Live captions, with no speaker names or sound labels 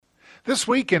This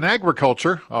week in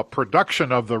agriculture, a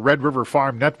production of the Red River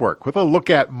Farm Network. With a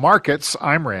look at markets,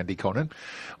 I'm Randy Koenen.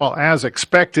 Well, as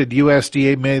expected,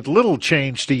 USDA made little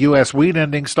change to U.S. wheat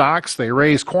ending stocks. They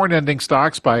raised corn ending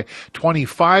stocks by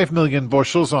 25 million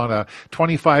bushels on a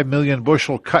 25 million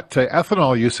bushel cut to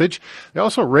ethanol usage. They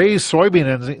also raised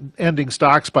soybean ending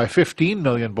stocks by 15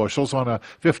 million bushels on a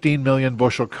 15 million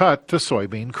bushel cut to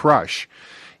soybean crush.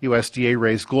 USDA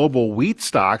raised global wheat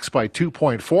stocks by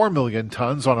 2.4 million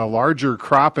tons on a larger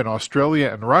crop in Australia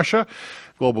and Russia.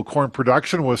 Global corn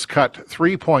production was cut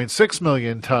 3.6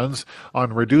 million tons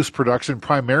on reduced production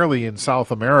primarily in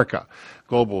South America.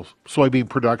 Global soybean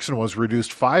production was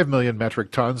reduced 5 million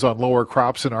metric tons on lower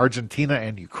crops in Argentina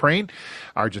and Ukraine.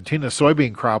 Argentina's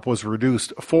soybean crop was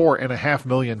reduced 4.5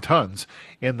 million tons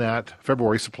in that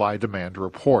February supply-demand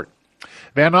report.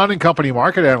 Van Ahn & Company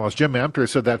market analyst Jim Emter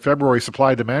said that February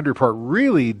supply-demand report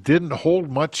really didn't hold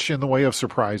much in the way of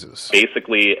surprises.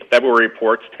 Basically, February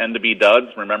reports tend to be duds.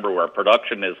 Remember, where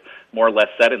production is more or less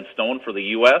set in stone for the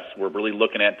U.S. We're really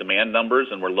looking at demand numbers,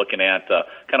 and we're looking at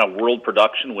kind of world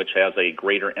production, which has a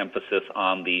greater emphasis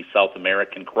on the South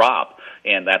American crop,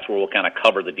 and that's where we'll kind of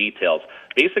cover the details.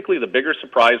 Basically, the bigger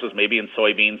surprise was maybe in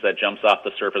soybeans that jumps off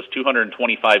the surface,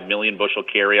 225 million bushel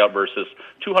carryout versus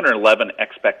 211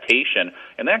 expectation,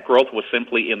 and that growth was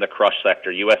simply in the crush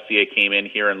sector. USDA came in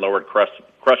here and lowered crush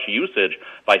usage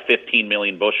by 15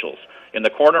 million bushels. In the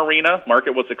corn arena,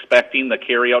 market was expecting the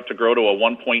carryout to grow to a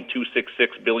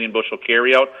 1.266 billion bushel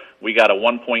carryout. We got a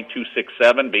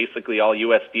 1.267. Basically, all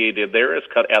USDA did there is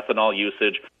cut ethanol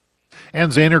usage.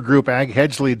 And Zaner Group Ag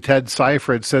Hedge lead Ted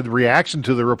Seifert said the reaction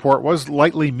to the report was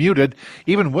lightly muted,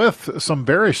 even with some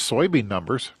bearish soybean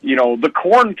numbers. You know, the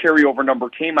corn carryover number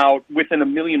came out within a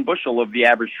million bushel of the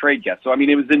average trade guess. So, I mean,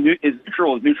 it was as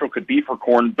neutral could be for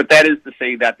corn, but that is to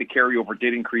say that the carryover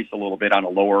did increase a little bit on a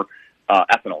lower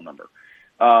ethanol number.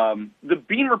 The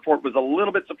bean report was a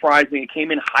little bit surprising. It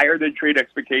came in higher than trade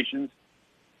expectations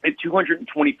at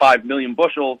 225 million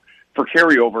bushels for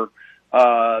carryover.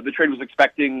 The trade was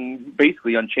expecting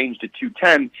basically unchanged at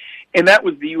 210, and that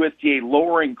was the USDA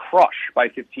lowering crush by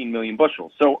 15 million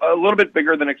bushels. So a little bit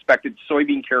bigger than expected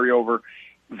soybean carryover.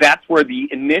 That's where the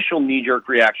initial knee-jerk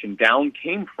reaction down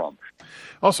came from.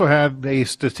 Also had a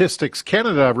Statistics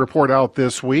Canada report out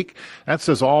this week. That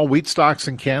says all wheat stocks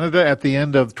in Canada at the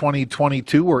end of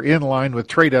 2022 were in line with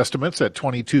trade estimates at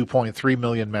 22.3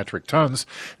 million metric tons.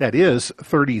 That is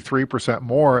 33%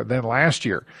 more than last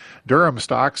year. Durum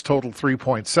stocks totaled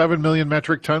 3.7 million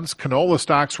metric tons. Canola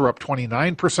stocks were up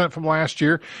 29% from last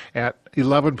year at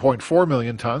 11.4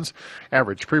 million tons.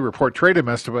 Average pre-report trade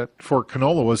estimate for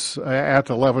canola was at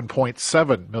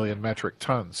 11.7 million metric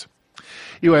tons.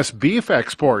 U.S. beef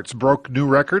exports broke new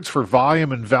records for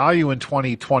volume and value in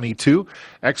 2022.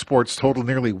 Exports totaled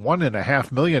nearly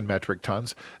 1.5 million metric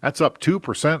tons. That's up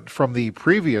 2% from the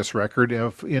previous record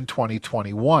in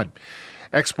 2021.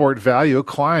 Export value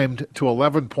climbed to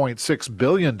 $11.6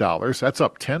 billion. That's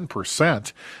up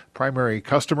 10%. Primary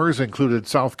customers included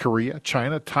South Korea,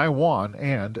 China, Taiwan,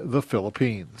 and the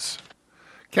Philippines.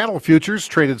 Cattle futures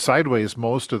traded sideways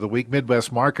most of the week.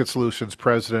 Midwest Market Solutions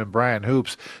President Brian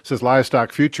Hoops says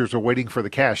livestock futures are waiting for the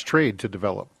cash trade to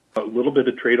develop. A little bit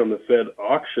of trade on the Fed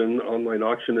auction, online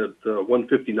auction at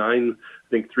 159, I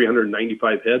think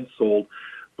 395 heads sold.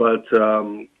 But,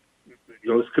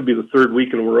 this could be the third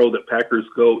week in a row that packers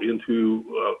go into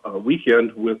a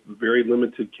weekend with very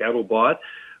limited cattle bought.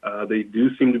 They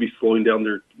do seem to be slowing down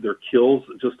their kills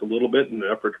just a little bit in an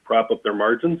effort to prop up their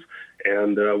margins.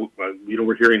 And,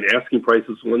 we're hearing asking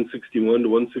prices 161 to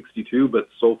 162, but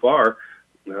so far,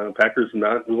 packers are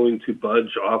not willing to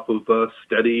budge off of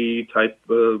steady type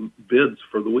bids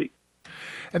for the week.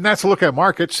 And that's a look at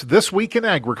markets this week in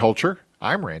agriculture.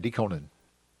 I'm Randy Koenen.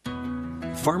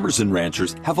 Farmers and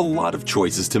ranchers have a lot of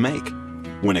choices to make.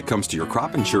 When it comes to your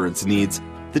crop insurance needs,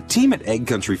 the team at Ag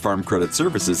Country Farm Credit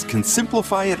Services can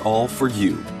simplify it all for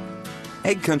you.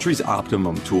 Ag Country's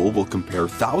Optimum tool will compare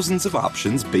thousands of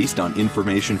options based on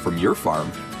information from your farm,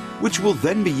 which will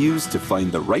then be used to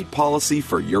find the right policy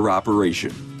for your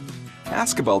operation.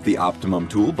 Ask about the Optimum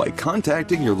tool by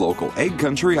contacting your local Ag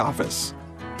Country office.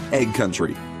 Ag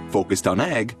Country, focused on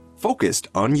ag, focused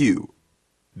on you.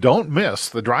 Don't miss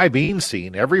the dry bean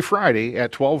scene every Friday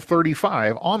at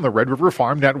 12:35 on the Red River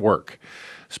Farm Network.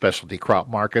 Specialty crop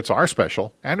markets are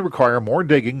special and require more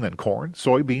digging than corn,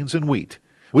 soybeans, and wheat.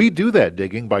 We do that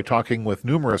digging by talking with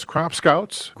numerous crop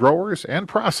scouts, growers, and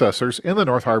processors in the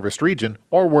North Harvest region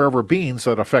or wherever beans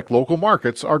that affect local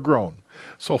markets are grown.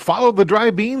 So follow the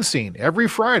dry bean scene every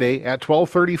Friday at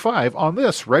 12:35 on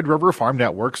this Red River Farm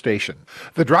Network station.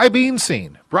 The dry bean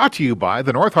scene, brought to you by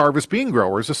the North Harvest Bean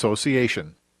Growers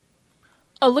Association.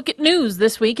 A look at news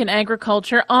this week in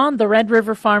agriculture on the Red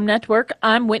River Farm Network.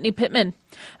 I'm Whitney Pittman.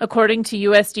 According to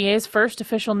USDA's first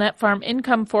official net farm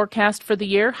income forecast for the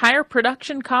year, higher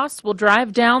production costs will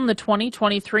drive down the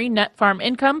 2023 net farm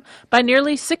income by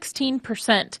nearly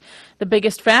 16%. The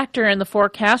biggest factor in the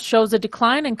forecast shows a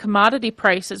decline in commodity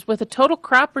prices, with a total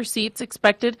crop receipts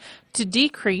expected to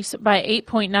decrease by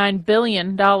 $8.9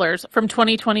 billion from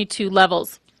 2022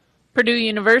 levels. Purdue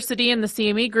University and the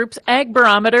CME Group's Ag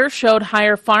Barometer showed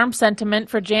higher farm sentiment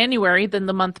for January than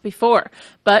the month before,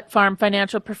 but Farm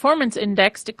Financial Performance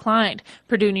Index declined.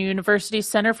 Purdue University's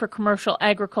Center for Commercial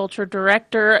Agriculture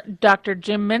Director Dr.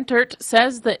 Jim Mintert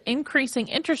says that increasing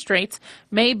interest rates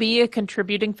may be a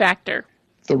contributing factor.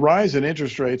 The rise in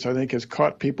interest rates, I think, has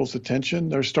caught people's attention.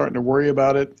 They're starting to worry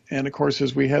about it. And, of course,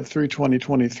 as we head through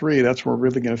 2023, that's where we're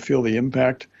really going to feel the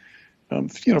impact.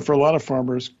 For a lot of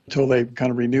farmers, until they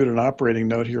kind of renewed an operating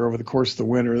note here over the course of the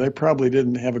winter, they probably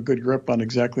didn't have a good grip on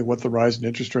exactly what the rise in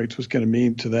interest rates was going to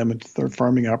mean to them and to their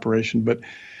farming operation. But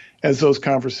as those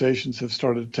conversations have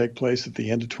started to take place at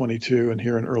the end of 22 and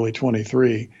here in early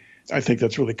 23, I think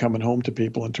that's really coming home to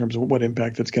people in terms of what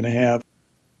impact it's going to have.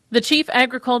 The chief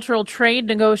agricultural trade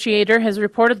negotiator has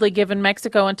reportedly given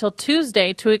Mexico until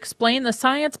Tuesday to explain the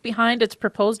science behind its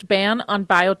proposed ban on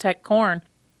biotech corn.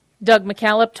 Doug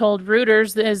McCallop told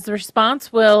Reuters that his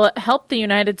response will help the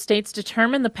United States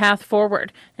determine the path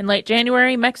forward. In late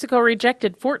January, Mexico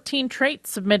rejected 14 traits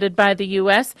submitted by the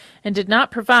U.S. and did not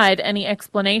provide any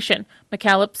explanation.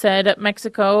 McCallop said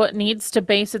Mexico needs to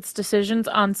base its decisions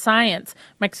on science.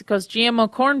 Mexico's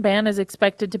GMO corn ban is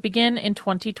expected to begin in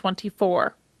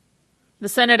 2024. The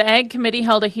Senate Ag Committee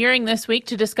held a hearing this week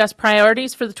to discuss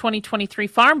priorities for the 2023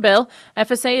 Farm Bill.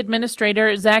 FSA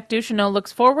Administrator Zach Ducheneau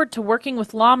looks forward to working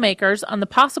with lawmakers on the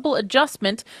possible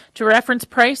adjustment to reference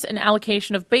price and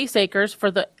allocation of base acres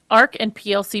for the ARC and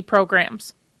PLC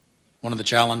programs. One of the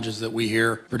challenges that we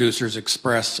hear producers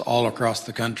express all across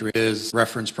the country is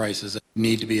reference prices that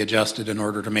need to be adjusted in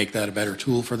order to make that a better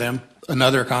tool for them.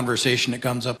 Another conversation that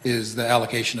comes up is the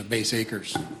allocation of base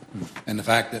acres and the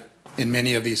fact that in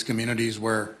many of these communities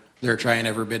where they're trying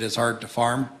every bit as hard to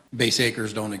farm, base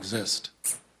acres don't exist.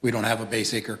 We don't have a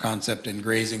base acre concept in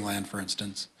grazing land, for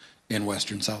instance, in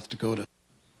western South Dakota.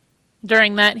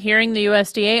 During that hearing, the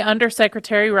USDA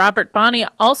Undersecretary Robert Bonney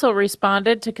also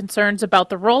responded to concerns about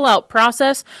the rollout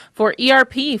process for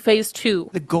ERP Phase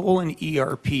 2. The goal in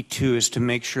ERP 2 is to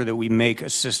make sure that we make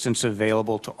assistance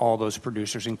available to all those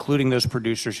producers, including those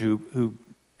producers who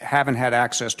haven't had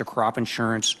access to crop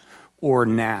insurance or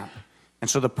NAP. And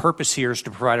so the purpose here is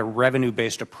to provide a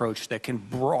revenue-based approach that can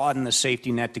broaden the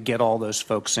safety net to get all those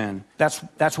folks in. That's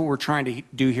what we're trying to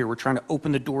do here. We're trying to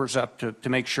open the doors up to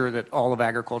make sure that all of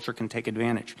agriculture can take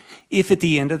advantage. If at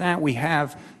the end of that we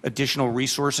have additional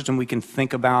resources and we can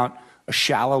think about a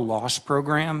shallow loss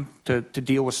program to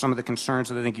deal with some of the concerns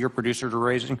that I think your producers are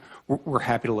raising, we're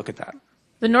happy to look at that.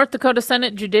 The North Dakota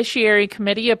Senate Judiciary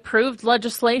Committee approved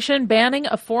legislation banning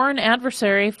a foreign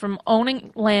adversary from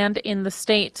owning land in the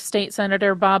state. State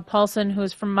Senator Bob Paulson, who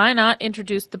is from Minot,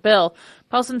 introduced the bill.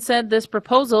 Paulson said this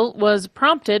proposal was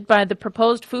prompted by the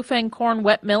proposed Fufeng corn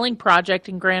wet milling project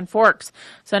in Grand Forks.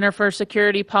 Center for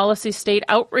Security Policy State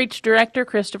Outreach Director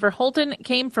Christopher Holton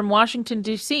came from Washington,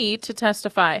 D.C. to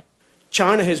testify.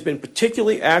 China has been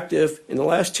particularly active in the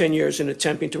last 10 years in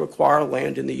attempting to acquire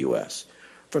land in the U.S.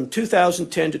 From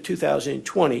 2010 to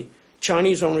 2020,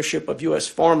 Chinese ownership of U.S.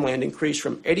 farmland increased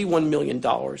from $81 million to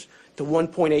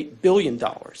 $1.8 billion.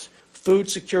 Food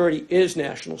security is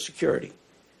national security.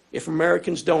 If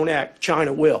Americans don't act,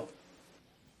 China will.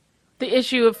 The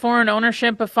issue of foreign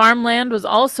ownership of farmland was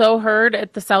also heard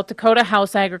at the South Dakota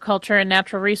House Agriculture and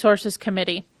Natural Resources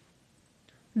Committee.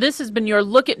 This has been your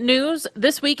look at news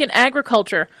this week in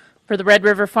agriculture. For the Red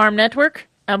River Farm Network,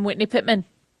 I'm Whitney Pittman.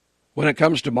 When it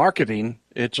comes to marketing,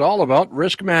 it's all about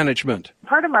risk management.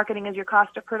 Part of marketing is your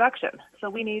cost of production. So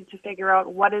we need to figure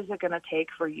out what is it going to take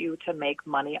for you to make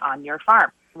money on your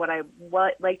farm. What I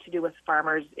like to do with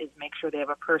farmers is make sure they have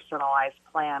a personalized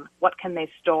plan. What can they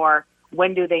store?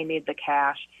 When do they need the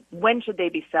cash? When should they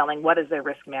be selling? What is their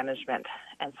risk management?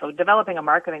 And so developing a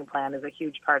marketing plan is a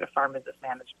huge part of farm business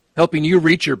management. Helping you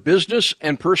reach your business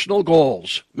and personal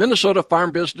goals. Minnesota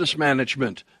Farm Business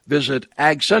Management. Visit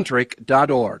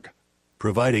agcentric.org.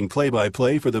 Providing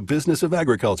play-by-play for the business of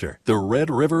agriculture, the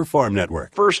Red River Farm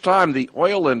Network. First time the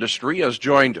oil industry has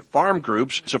joined farm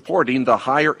groups supporting the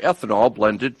higher ethanol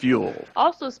blended fuel.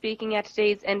 Also speaking at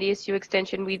today's NDSU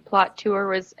Extension Weed Plot Tour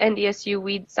was NDSU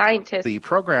weed scientist. The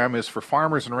program is for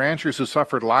farmers and ranchers who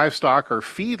suffered livestock or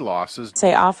feed losses.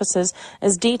 Say offices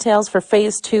as details for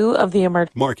Phase 2 of the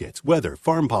emergency. Markets, weather,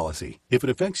 farm policy. If it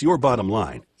affects your bottom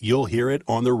line, you'll hear it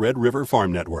on the Red River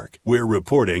Farm Network. We're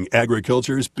reporting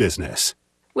agriculture's business.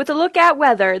 With a look at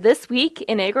weather this week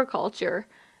in agriculture,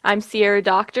 I'm Sierra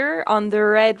Doctor on the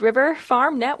Red River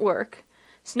Farm Network.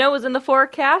 Snow is in the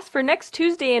forecast for next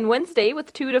Tuesday and Wednesday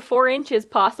with 2 to 4 inches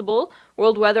possible.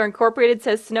 World Weather Incorporated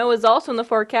says snow is also in the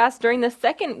forecast during the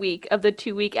second week of the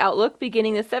 2-week outlook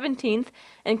beginning the 17th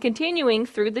and continuing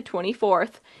through the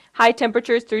 24th. High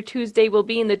temperatures through Tuesday will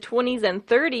be in the 20s and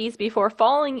 30s before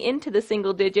falling into the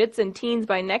single digits and teens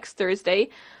by next Thursday.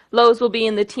 Lows will be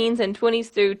in the teens and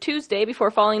 20s through Tuesday before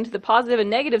falling into the positive and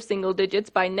negative single digits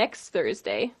by next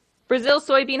Thursday. Brazil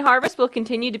soybean harvest will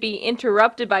continue to be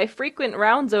interrupted by frequent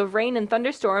rounds of rain and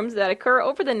thunderstorms that occur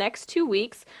over the next 2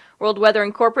 weeks. World Weather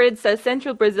Incorporated says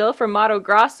central Brazil from Mato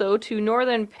Grosso to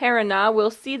northern Paraná will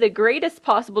see the greatest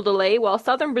possible delay, while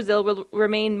southern Brazil will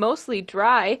remain mostly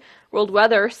dry. World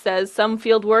Weather says some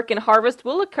field work and harvest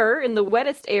will occur in the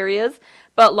wettest areas,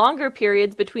 but longer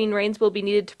periods between rains will be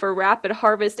needed for rapid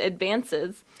harvest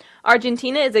advances.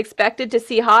 Argentina is expected to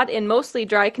see hot and mostly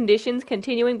dry conditions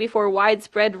continuing before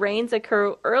widespread rains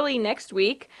occur early next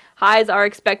week. Highs are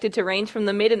expected to range from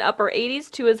the mid and upper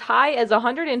 80s to as high as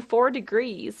 104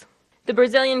 degrees. The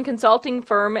Brazilian consulting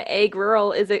firm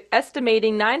AgRural is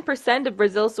estimating 9% of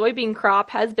Brazil's soybean crop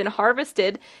has been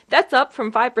harvested. That's up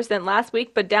from 5% last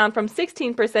week, but down from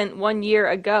 16% 1 year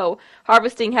ago.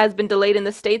 Harvesting has been delayed in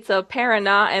the states of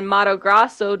Paraná and Mato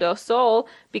Grosso do Sul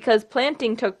because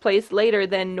planting took place later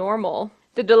than normal.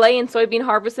 The delay in soybean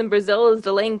harvest in Brazil is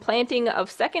delaying planting of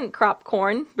second crop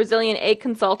corn. Brazilian ag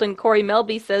consultant Corey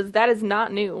Melby says that is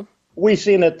not new. We've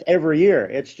seen it every year.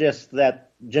 It's just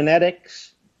that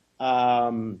genetics,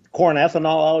 corn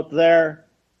ethanol out there,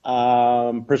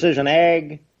 precision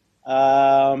ag,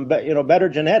 but better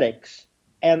genetics,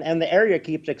 and the area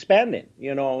keeps expanding.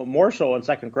 More so in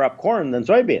second crop corn than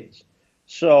soybeans.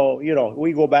 So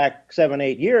we go back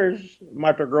 7-8 years.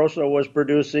 Mato Grosso was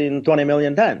producing 20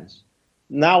 million tons.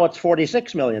 Now it's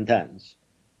 46 million tons.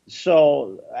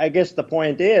 So I guess the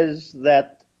point is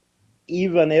that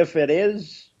even if it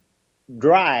is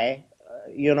dry,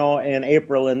 in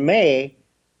April and May,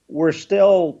 we're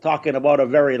still talking about a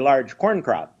very large corn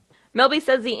crop. Melby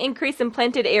says the increase in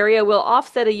planted area will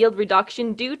offset a yield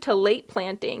reduction due to late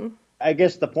planting. I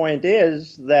guess the point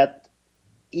is that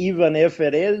even if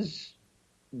it is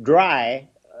dry,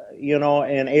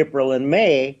 in April and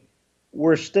May,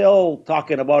 we're still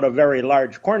talking about a very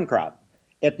large corn crop.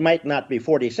 It might not be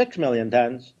 46 million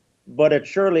tons, but it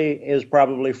surely is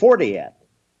probably 40 yet.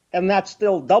 And that's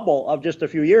still double of just a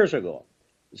few years ago.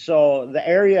 So the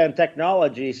area and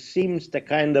technology seems to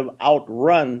kind of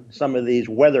outrun some of these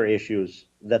weather issues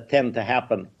that tend to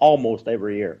happen almost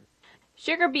every year.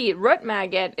 Sugar beet root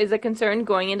maggot is a concern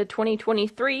going into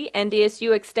 2023.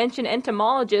 NDSU Extension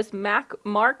entomologist Mark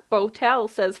Botel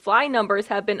says fly numbers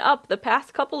have been up the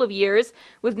past couple of years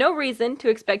with no reason to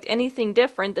expect anything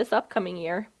different this upcoming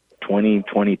year.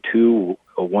 2022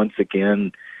 once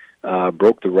again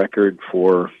broke the record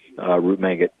for root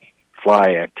maggot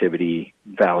fly activity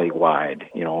valley-wide,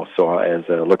 so as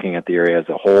looking at the area as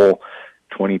a whole,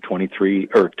 2023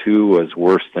 or 2 was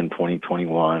worse than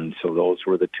 2021, so those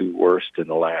were the two worst in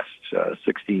the last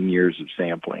 16 years of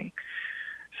sampling.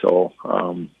 So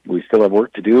we still have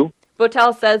work to do.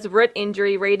 Botel says root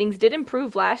injury ratings did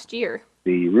improve last year.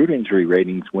 The root injury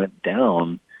ratings went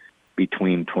down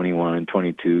between 21 and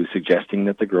 22, suggesting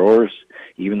that the growers,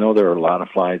 even though there are a lot of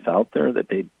flies out there, that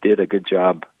they did a good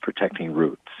job protecting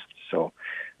roots. So,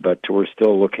 but we're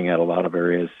still looking at a lot of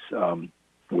areas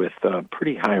with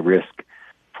pretty high risk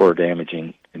for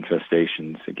damaging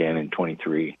infestations again in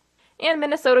 23. And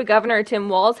Minnesota Governor Tim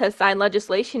Walz has signed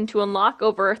legislation to unlock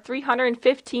over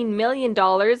 $315 million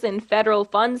in federal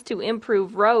funds to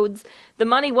improve roads. The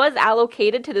money was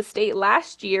allocated to the state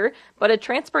last year, but a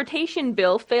transportation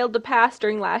bill failed to pass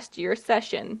during last year's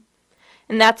session.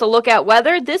 And that's a look at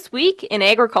weather this week in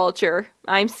agriculture.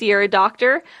 I'm Sierra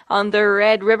Doctor on the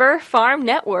Red River Farm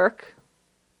Network.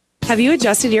 Have you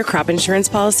adjusted your crop insurance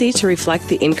policy to reflect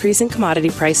the increase in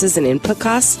commodity prices and input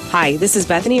costs? Hi, this is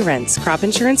Bethany Rentz, crop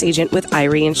insurance agent with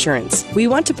Irie Insurance. We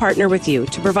want to partner with you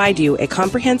to provide you a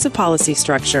comprehensive policy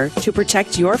structure to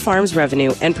protect your farm's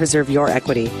revenue and preserve your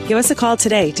equity. Give us a call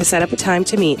today to set up a time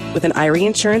to meet with an Irie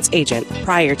Insurance agent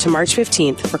prior to March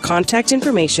 15th. For contact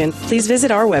information, please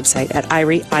visit our website at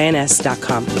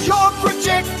irieins.com. You're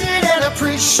protected and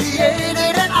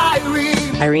appreciated at Irie.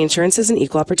 Irie Insurance is an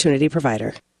equal opportunity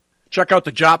provider. Check out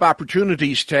the Job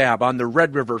Opportunities tab on the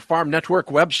Red River Farm Network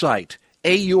website.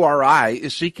 AURI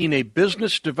is seeking a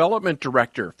business development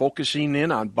director focusing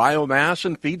in on biomass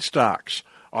and feedstocks.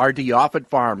 R.D. Offutt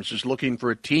Farms is looking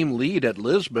for a team lead at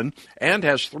Lisbon and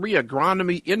has 3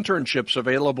 agronomy internships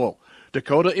available.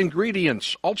 Dakota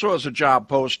Ingredients also has a job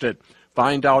posted.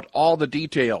 Find out all the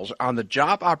details on the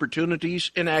Job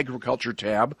Opportunities in Agriculture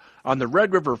tab on the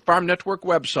Red River Farm Network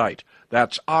website.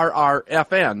 That's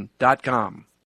rrfn.com.